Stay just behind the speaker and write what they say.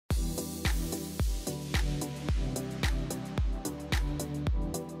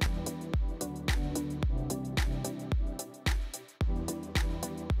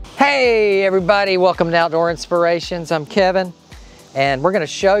Hey everybody, welcome to Outdoor Inspirations. I'm Kevin, and we're going to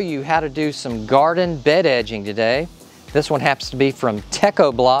show you how to do some garden bed edging today. This one happens to be from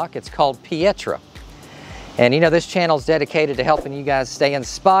Techo-Bloc. It's called Pietra. And you know, this channel is dedicated to helping you guys stay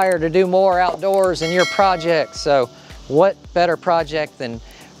inspired to do more outdoors in your projects. So what better project than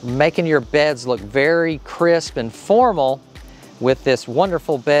making your beds look very crisp and formal with this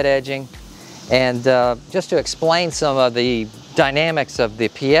wonderful bed edging. And just to explain some of the dynamics of the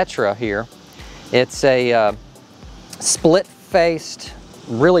Pietra here, it's a split-faced,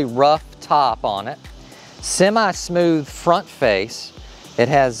 really rough top on it, semi-smooth front face. It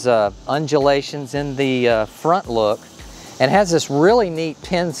has undulations in the front look, and has this really neat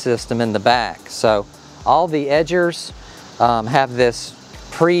pin system in the back. So all the edgers have this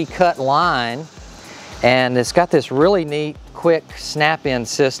pre-cut line, and it's got this really neat quick snap-in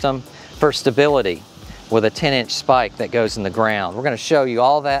system for stability with a 10-inch spike that goes in the ground. We're going to show you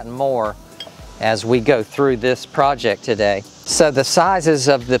all that and more as we go through this project today. So the sizes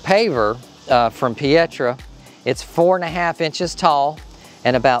of the paver from Pietra, it's 4.5 inches tall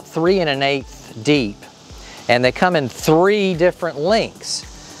and about 3 1/8 deep. And they come in 3 different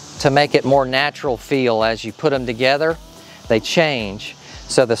lengths to make it more natural feel. As you put them together, they change.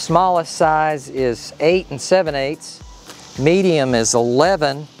 So the smallest size is 8 7/8, medium is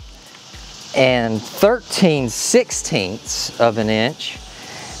 11 13/16 of an inch,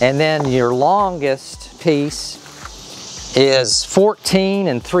 and then your longest piece is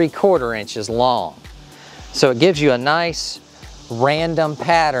 14 3/4 inches long. So it gives you a nice random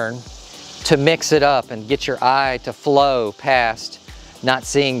pattern to mix it up and get your eye to flow past not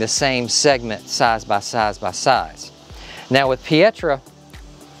seeing the same segment size by size by size. Now with Pietra,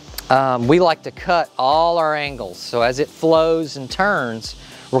 we like to cut all our angles, so as it flows and turns,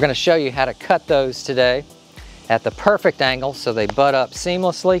 we're going to show you how to cut those today at the perfect angle so they butt up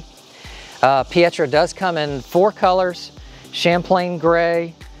seamlessly. Pietra does come in 4 colors: Champlain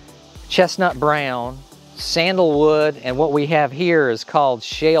gray, chestnut brown, sandalwood, and what we have here is called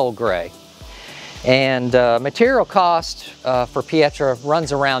shale gray. And material cost for Pietra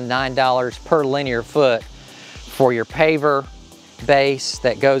runs around $9 per linear foot for your paver base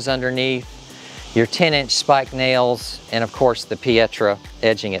that goes underneath, your 10-inch spike nails, and of course the Pietra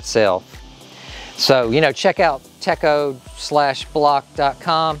edging itself. So, you know, check out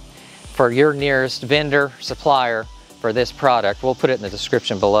techo-bloc.com for your nearest vendor, supplier for this product. We'll put it in the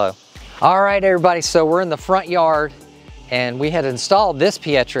description below. All right, everybody, so we're in the front yard, and we had installed this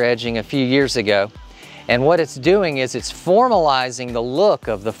Pietra edging a few years ago. And what it's doing is it's formalizing the look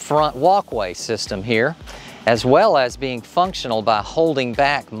of the front walkway system here, as well as being functional by holding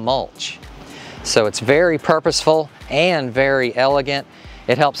back mulch. So it's very purposeful and very elegant.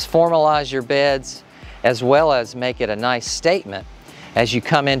 It helps formalize your beds as well as make it a nice statement as you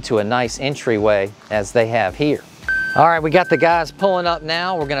come into a nice entryway as they have here. All right, we got the guys pulling up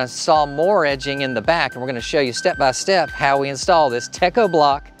now. We're gonna install more edging in the back, and we're gonna show you step by step how we install this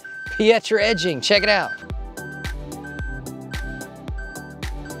Techo-Bloc Pietra edging. Check it out.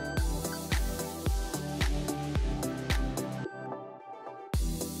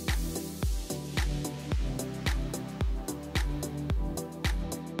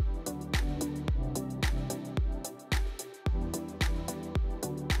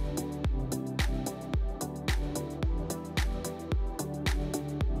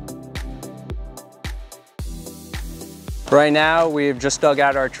 Right now, we've just dug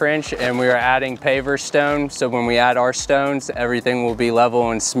out our trench and we are adding paver stone. So when we add our stones, everything will be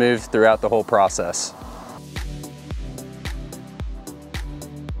level and smooth throughout the whole process.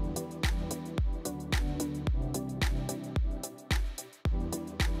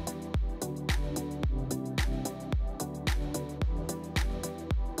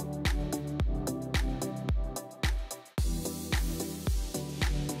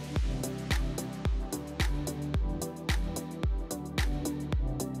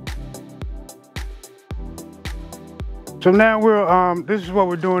 So now this is what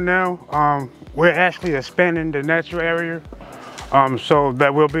we're doing now. We're actually expanding the natural area so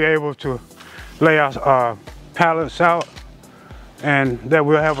that we'll be able to lay our pallets out, and that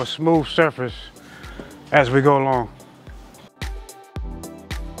we'll have a smooth surface as we go along.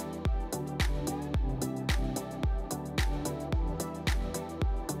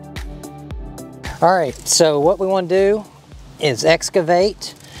 All right, so what we want to do is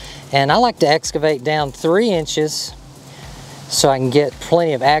excavate, and I like to excavate down 3 inches so I can get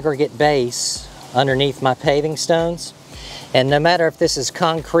plenty of aggregate base underneath my paving stones. And no matter if this is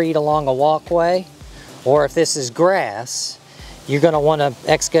concrete along a walkway or if this is grass, you're going to want to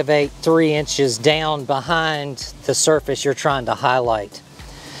excavate 3 inches down behind the surface you're trying to highlight.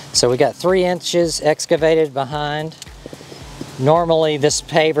 So we got 3 inches excavated behind. Normally this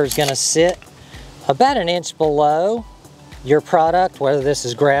paver is going to sit about an inch below your product, whether this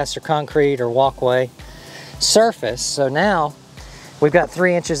is grass or concrete or walkway surface. So now we've got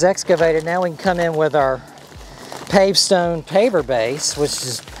 3 inches excavated. Now we can come in with our paved stone paver base, which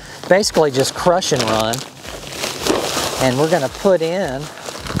is basically just crush and run. And we're going to put in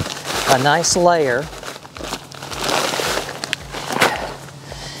a nice layer.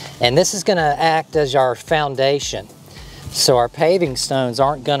 And this is going to act as our foundation. So our paving stones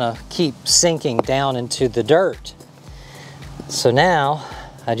aren't going to keep sinking down into the dirt. So now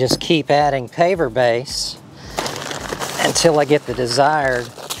I just keep adding paver base until I get the desired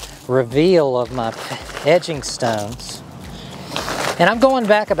reveal of my edging stones. And I'm going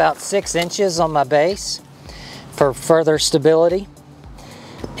back about 6 inches on my base for further stability.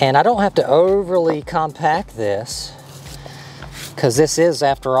 And I don't have to overly compact this, because this is,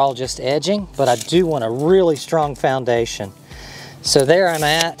 after all, just edging, but I do want a really strong foundation. So there I'm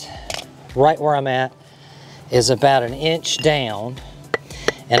at, right where I'm at, is about an inch down,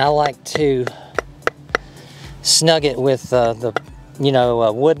 and I like to snug it with a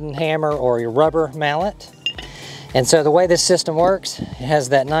wooden hammer or your rubber mallet. And so the way this system works, it has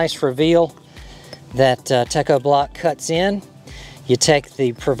that nice reveal that Techo-Bloc cuts in. You take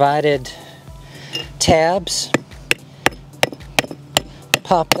the provided tabs,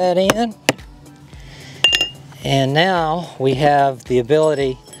 pop that in, and now we have the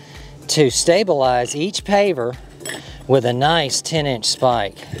ability to stabilize each paver with a nice 10-inch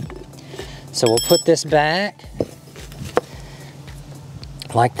spike. So we'll put this back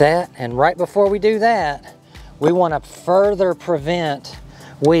like that, and right before we do that, we want to further prevent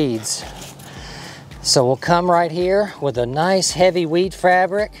weeds. So we'll come right here with a nice heavy weed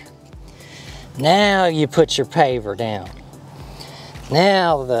fabric. Now you put your paver down.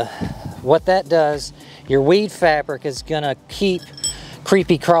 Now what that does, your weed fabric is going to keep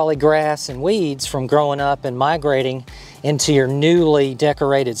creepy crawly grass and weeds from growing up and migrating into your newly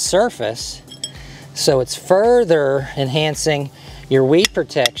decorated surface. So it's further enhancing your weed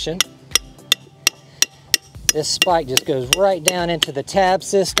protection. This spike just goes right down into the tab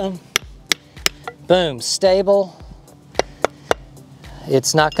system. Boom, stable.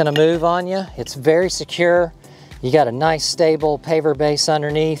 It's not going to move on you. It's very secure. You got a nice stable paver base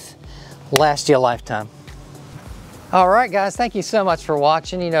underneath. Last you a lifetime. All right, guys, thank you so much for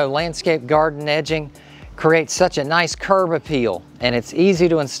watching. You know, landscape garden edging creates such a nice curb appeal, and it's easy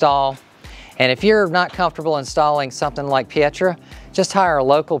to install. And if you're not comfortable installing something like Pietra, just hire a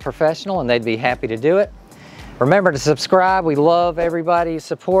local professional and they'd be happy to do it. Remember to subscribe. We love everybody's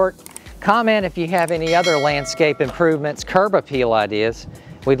support. Comment if you have any other landscape improvements, curb appeal ideas.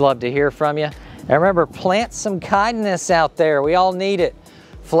 We'd love to hear from you. And remember, plant some kindness out there. We all need it.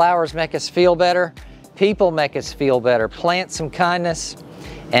 Flowers make us feel better. People make us feel better. Plant some kindness.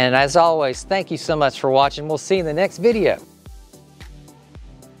 And as always, thank you so much for watching. We'll see you in the next video.